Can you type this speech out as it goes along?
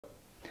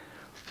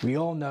We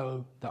all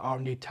know that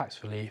R&D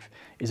Tax Relief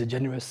is a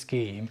generous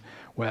scheme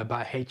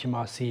whereby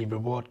HMRC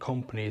reward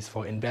companies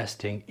for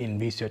investing in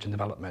research and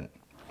development.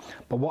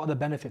 But what are the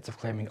benefits of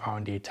claiming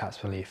R&D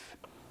Tax Relief?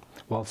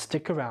 Well,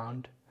 stick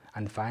around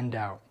and find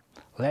out.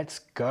 Let's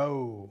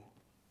go!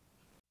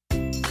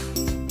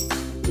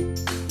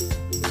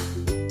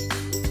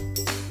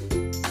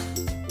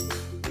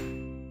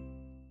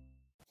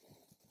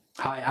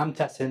 Hi, I'm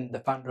Tessin, the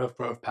founder of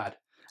GrowthPad,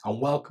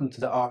 and welcome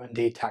to the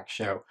R&D Tax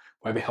Show,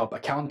 where we help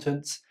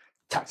accountants,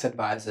 tax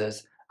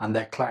advisors, and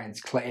their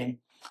clients claim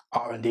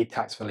R&D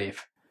tax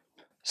relief.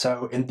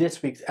 So in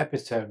this week's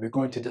episode, we're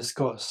going to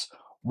discuss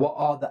what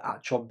are the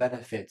actual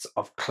benefits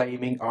of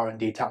claiming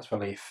R&D tax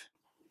relief.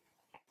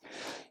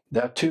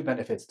 There are two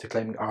benefits to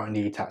claiming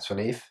R&D tax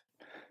relief.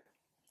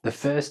 The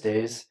first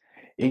is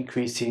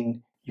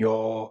increasing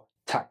your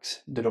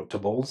tax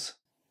deductibles,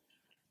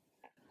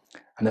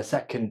 and the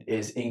second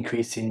is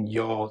increasing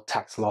your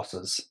tax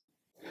losses.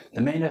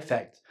 The main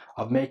effect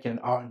of making an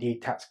R&D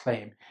tax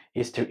claim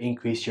is to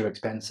increase your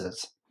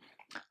expenses.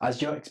 As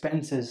your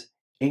expenses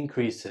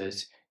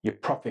increases, your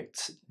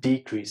profits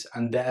decrease,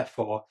 and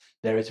therefore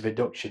there is a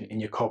reduction in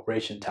your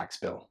corporation tax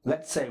bill.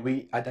 Let's say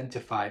we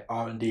identify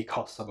R&D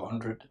costs of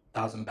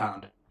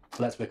 £100,000.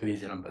 Let's look at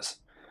these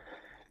numbers.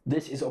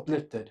 This is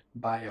uplifted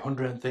by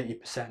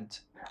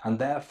 130%, and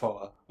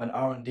therefore an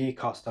R&D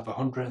cost of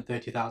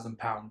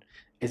 £130,000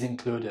 is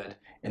included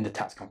in the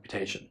tax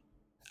computation.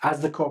 As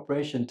the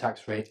corporation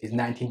tax rate is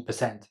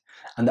 19%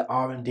 and the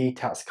R&D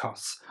tax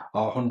costs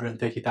are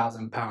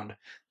 £130,000,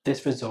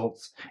 this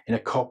results in a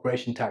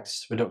corporation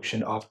tax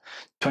reduction of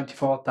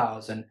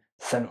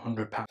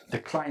 £24,700. The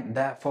client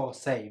therefore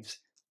saves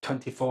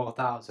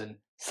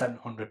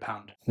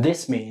 £24,700.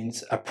 This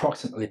means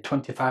approximately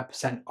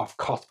 25% of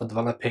cost for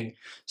developing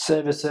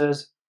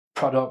services,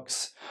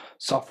 products,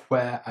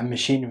 software and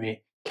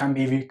machinery can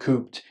be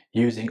recouped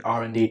using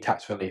R&D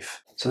tax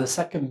relief. So the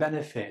second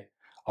benefit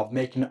of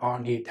making an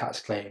R&D tax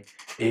claim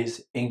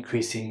is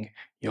increasing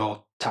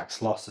your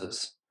tax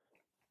losses.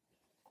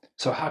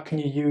 So how can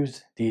you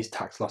use these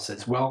tax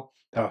losses? Well,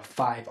 there are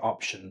 5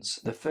 options.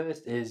 The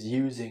first is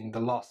using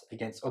the loss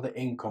against other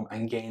income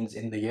and gains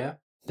in the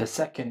year. The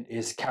second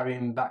is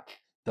carrying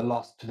back the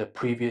loss to the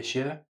previous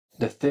year.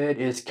 The third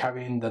is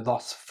carrying the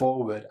loss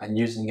forward and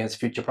using against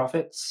future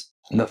profits.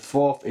 And the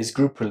fourth is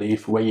group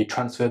relief, where you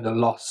transfer the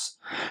loss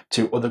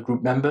to other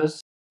group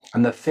members.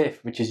 And the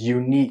fifth, which is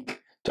unique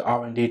to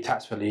R&D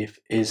tax relief,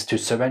 is to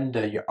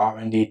surrender your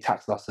R&D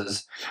tax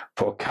losses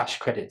for cash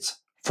credits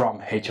from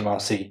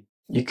HMRC.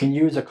 You can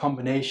use a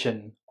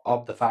combination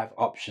of the 5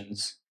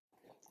 options.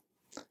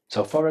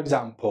 So for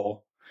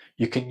example,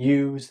 you can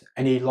use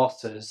any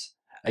losses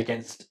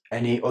against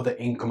any other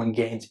income and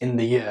gains in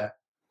the year,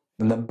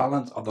 and the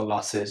balance of the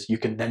losses you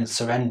can then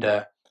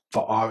surrender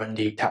for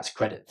R&D tax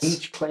credits.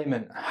 Each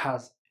claimant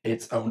has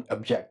its own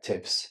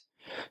objectives,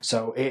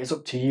 so it is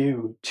up to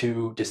you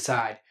to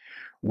decide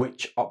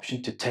which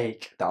option to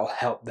take that will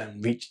help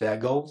them reach their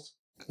goals.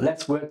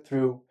 Let's work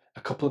through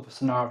a couple of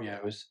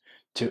scenarios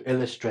to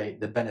illustrate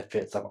the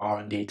benefits of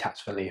R&D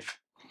tax relief.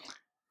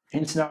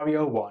 In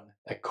scenario 1,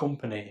 a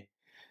company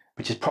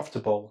which is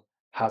profitable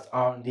has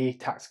R&D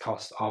tax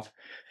costs of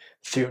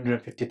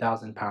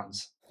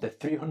 £350,000. The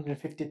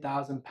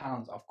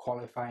 £350,000 of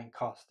qualifying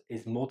cost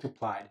is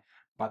multiplied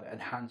by the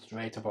enhanced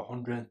rate of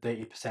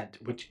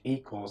 130%, which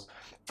equals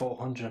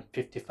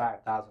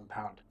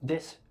 £455,000.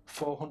 This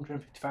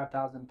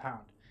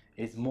 £455,000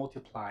 is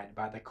multiplied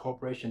by the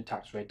corporation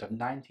tax rate of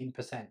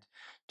 19%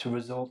 to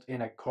result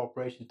in a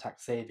corporation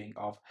tax saving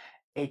of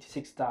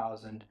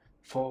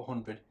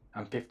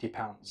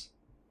 £86,450.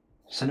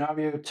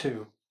 Scenario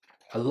 2,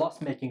 a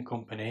loss-making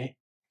company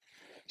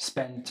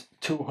spent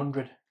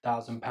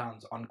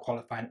 £200,000 on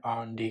qualifying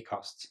R&D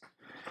costs.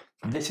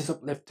 This is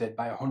uplifted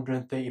by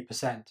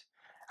 130%,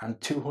 and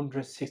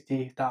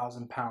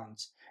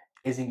 £260,000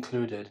 is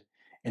included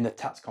in the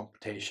tax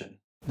computation.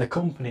 The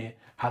company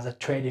has a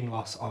trading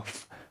loss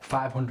of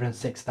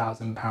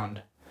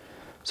 £506,000.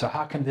 So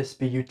how can this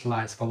be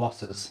utilised for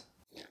losses?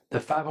 The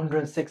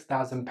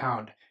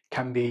 £506,000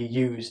 can be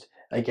used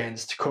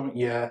against current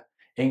year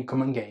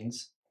income and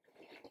gains.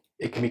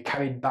 It can be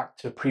carried back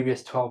to the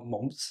previous 12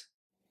 months.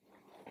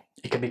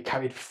 It can be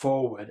carried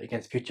forward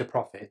against future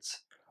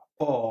profits,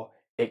 or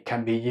it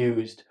can be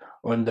used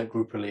under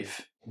group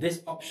relief.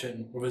 This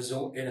option will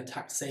result in a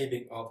tax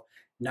saving of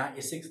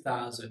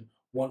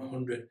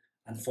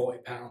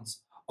 £96,140,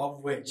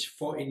 of which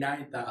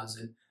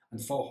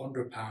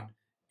 £49,400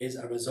 is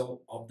a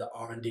result of the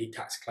R&D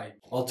tax claim.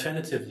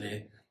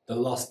 Alternatively, the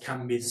loss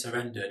can be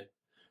surrendered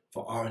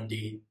for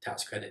R&D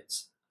tax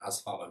credits as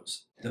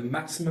follows. The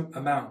maximum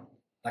amount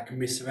that can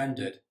be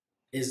surrendered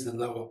is the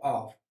lower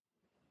of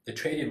the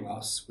trading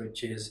loss,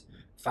 which is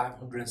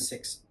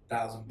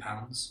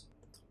 £506,000,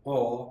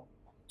 or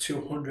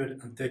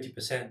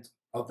 230%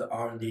 of the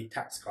R&D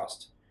tax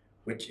cost,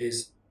 which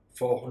is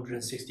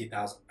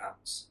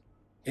 £460,000.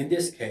 In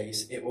this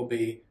case, it will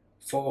be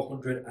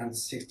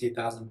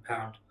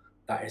 £460,000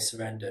 that is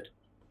surrendered.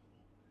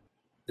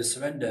 The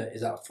surrender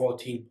is at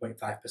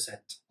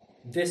 14.5%.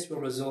 This will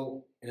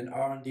result in an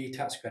R&D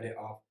tax credit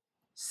of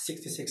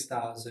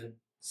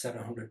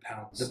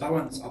 £66,700. The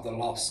balance of the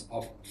loss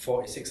of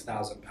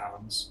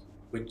 £46,000,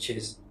 which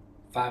is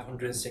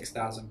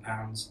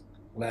 £506,000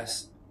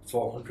 less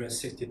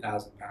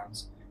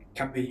 £460,000,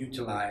 can be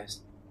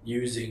utilised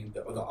using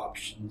the other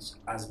options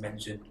as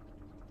mentioned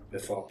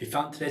before. If you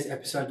found today's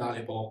episode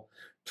valuable,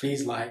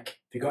 please like.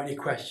 If you got any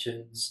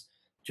questions,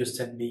 just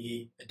send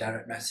me a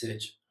direct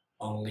message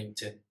on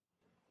LinkedIn.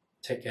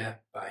 Take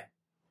care. Bye.